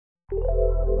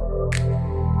So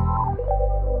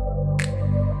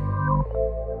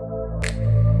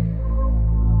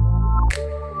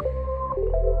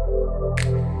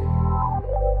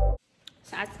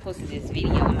I just posted this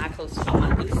video on my close friends.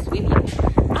 I just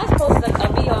posted a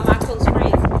video on my close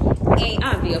friends and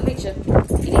I video picture.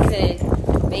 And he said,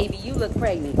 "Baby, you look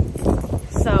pregnant."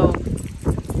 So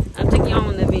I'm taking y'all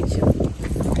on the adventure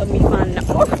of me finding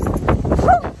out.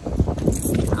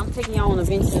 I'm taking y'all on the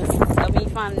adventure of me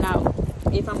finding out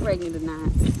if I'm pregnant or not.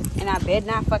 And I bet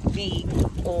not fucking be,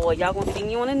 or y'all gonna see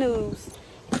me on the news.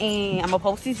 And I'm gonna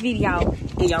post this video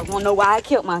and y'all gonna know why I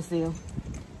killed myself.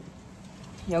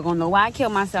 Y'all gonna know why I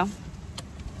killed myself,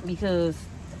 because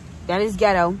that is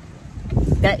ghetto.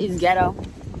 That is ghetto.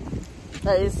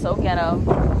 That is so ghetto.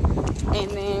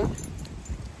 And then,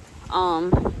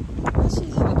 what should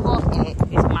even call it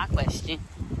is my question.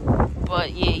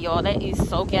 But yeah, y'all, that is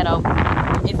so ghetto.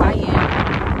 If I am,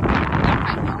 y'all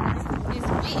might know it's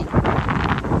weird.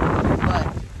 But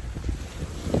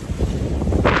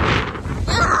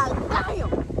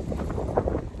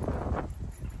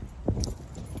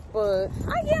but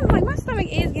I am like, my stomach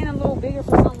is getting a little bigger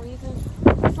for some reason.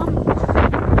 Is that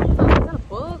a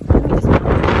bug? Let me just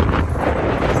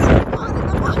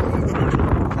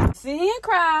sit here and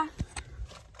cry.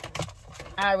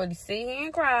 I already sit here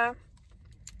and cry,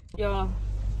 y'all.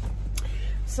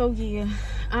 So yeah,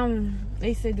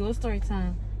 they said do a story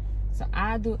time. So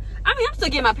I do. I mean, I'm still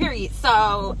getting my period.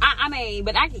 So I mean,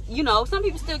 but you know, some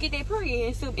people still get their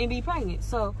period and be pregnant.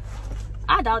 So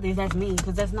I doubt that's me,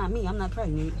 because that's not me. I'm not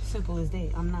pregnant. Simple as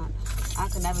that. I'm not. I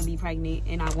could never be pregnant,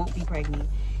 and I won't be pregnant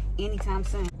anytime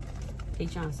soon. They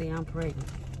trying to say I'm pregnant.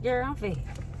 Girl, I'm fat.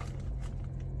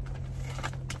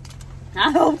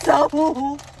 I hope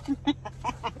so.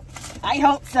 I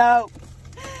hope so.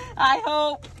 I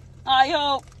hope.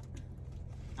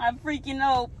 I freaking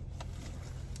hope.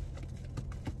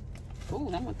 Ooh,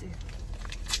 that went there.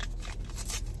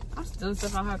 I'm stealing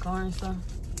stuff out her car and stuff.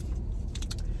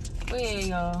 But yeah,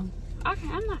 y'all,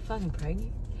 I'm not fucking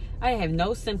pregnant. I have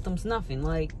no symptoms, nothing.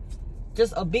 Like,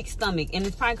 just a big stomach. And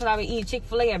it's probably because I've been eating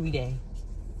Chick-fil-A every day.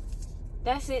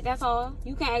 That's it. That's all.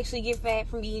 You can actually get fat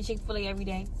from eating Chick-fil-A every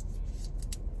day.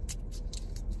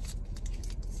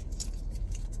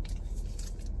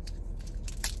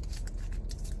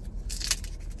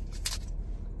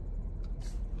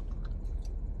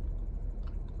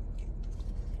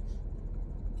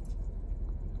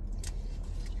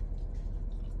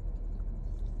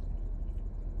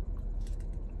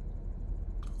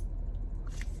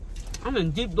 I'm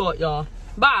in deep thought, y'all.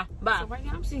 Bye. So right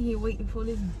now I'm sitting here waiting for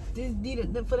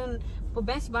for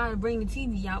Best Buy to bring the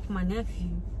TV out for my nephew.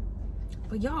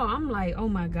 But y'all, I'm like, oh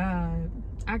my God,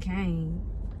 I cannot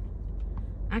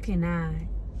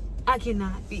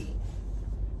be.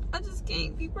 I just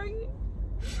can't be pregnant.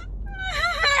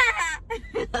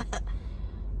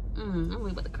 I'm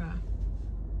really about to cry.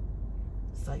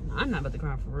 It's like, no, I'm not about to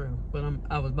cry for real, but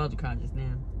I was about to cry just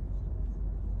now.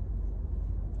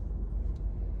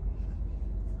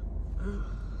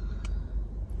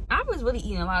 I was really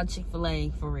eating a lot of Chick-fil-A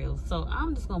for real, so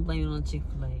I'm just gonna blame it on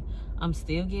Chick-fil-A. I'm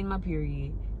still getting my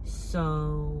period,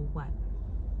 so what?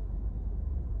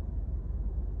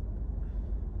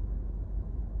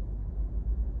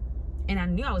 And I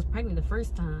knew I was pregnant the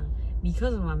first time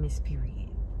because of my missed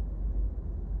period.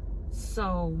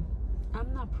 So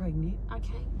I'm not pregnant. I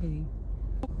can't be.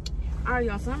 Alright,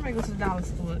 y'all, so I'm ready to go to the dollar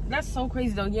store. That's so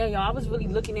crazy though. Yeah, y'all, I was really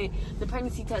looking at the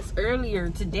pregnancy test earlier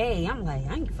today. I'm like,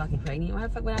 I ain't fucking pregnant. Why the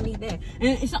fuck would I need that?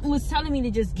 And something was telling me to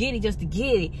just get it, just to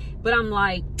get it. But I'm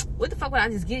like, what the fuck would I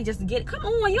just get it, just to get it? Come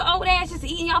on, you old ass just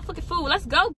eating y'all fucking food. Let's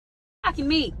go. Fucking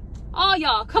me. All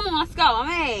y'all, come on, let's go. I'm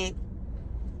mad.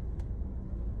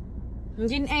 I'm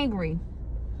getting angry.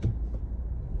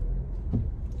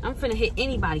 I'm finna hit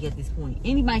anybody at this point.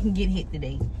 Anybody can get hit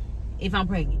today if I'm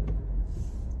pregnant.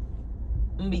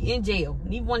 I'm gonna be in jail.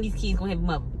 Neither one of these kids gonna have a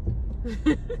mother.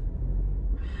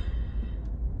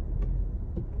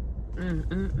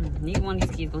 Neither one of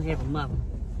these kids gonna have a mother.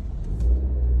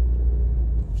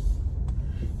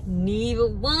 Neither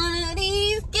one of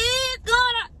these kids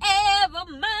gonna have a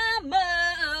mama.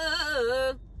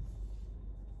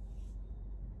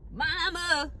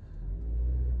 Mama.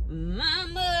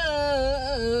 Mama.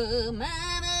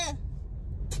 Mama.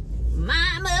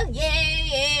 Mama.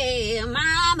 Yeah.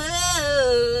 Mama.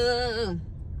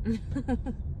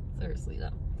 Seriously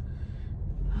though.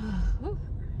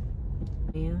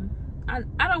 Yeah.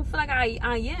 I don't feel like I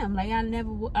am. Like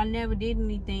I never did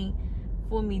anything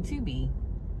for me to be.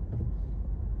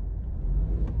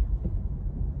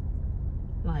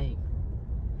 Like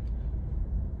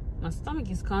my stomach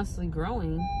is constantly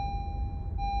growing.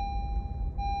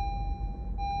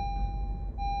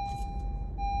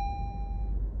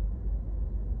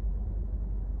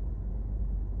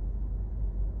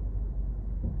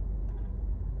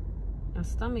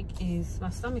 stomach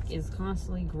is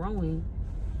constantly growing,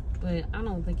 but I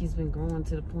don't think it's been growing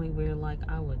to the point where like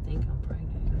I would think I'm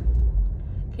pregnant.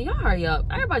 Can y'all hurry up?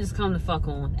 Everybody just come the fuck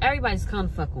on. Everybody just come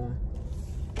the fuck on.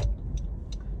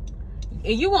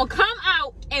 And you won't come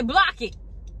out and block it.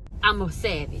 I'm a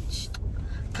savage.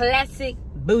 Classic,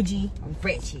 bougie,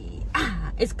 wretched.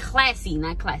 Ah, it's classy,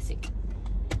 not classic.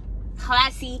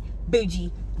 Classy,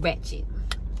 bougie, wretched.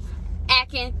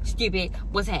 Acting stupid.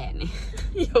 What's happening?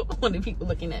 Yo, one of the people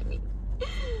looking at me.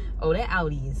 Oh, that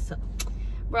Audi is so...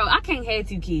 Bro, I can't have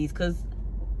 2 kids because...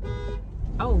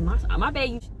 Oh, my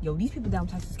bad. Yo, these people down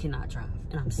Texas cannot drive.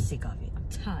 And I'm sick of it. I'm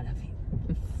tired of it.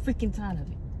 I'm freaking tired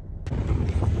of it.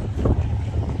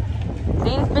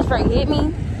 Damn, this bitch right hit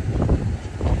me.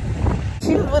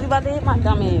 She was really about to hit my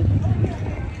dumb ass.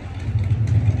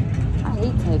 I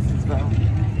hate Texas, bro.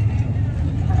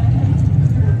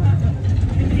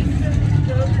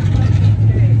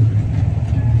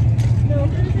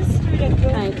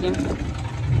 Thank you.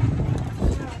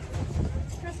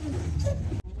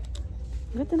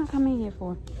 What did I come in here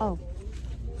for? Oh.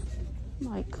 I'm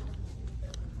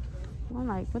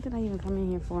like, what did I even come in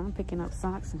here for? I'm picking up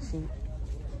socks and shit.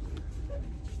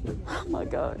 Oh my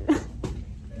God.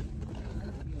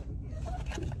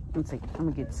 I'm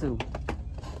gonna get 2.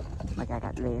 Like I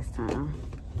got last time.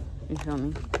 You feel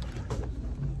me?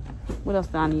 What else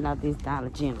do I need out this Dollar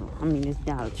General? I mean this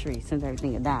Dollar Tree, since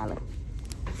everything $1.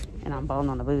 And I'm balling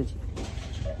on the bougie.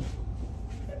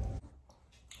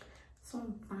 So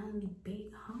I'm finally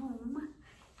back home.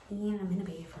 And I'm in the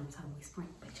bed from Subway Spring,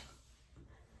 bitch.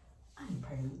 I ain't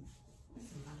pregnant. This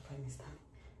is not a pregnant stomach.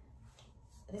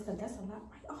 That's a lot,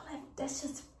 right? Oh, that's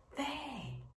just fat.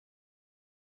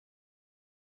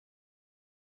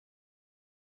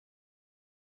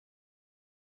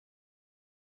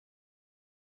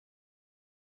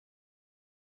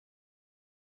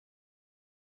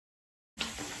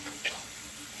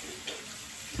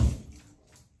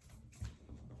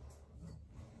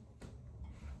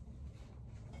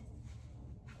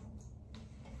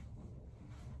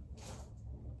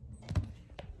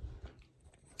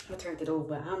 I turned it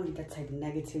over. I don't need that type of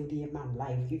negativity in my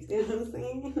life. You see what I'm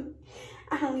saying?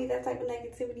 I don't need that type of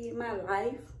negativity in my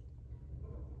life.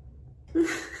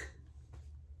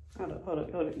 Hold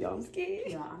up. Y'all, I'm scared.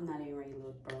 Y'all, I'm not even ready to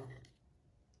look, bro.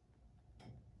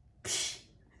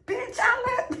 Bitch, I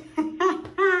look.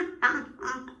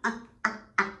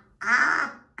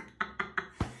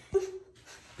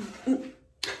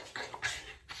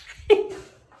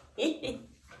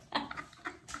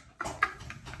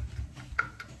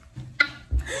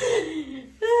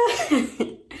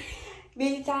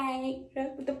 Bitch, I ain't.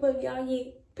 That's what the fuck y'all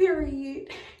get.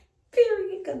 Period.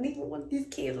 Because neither one of these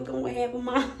kids are gonna have a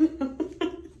mom.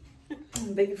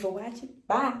 Thank you for watching.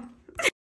 Bye.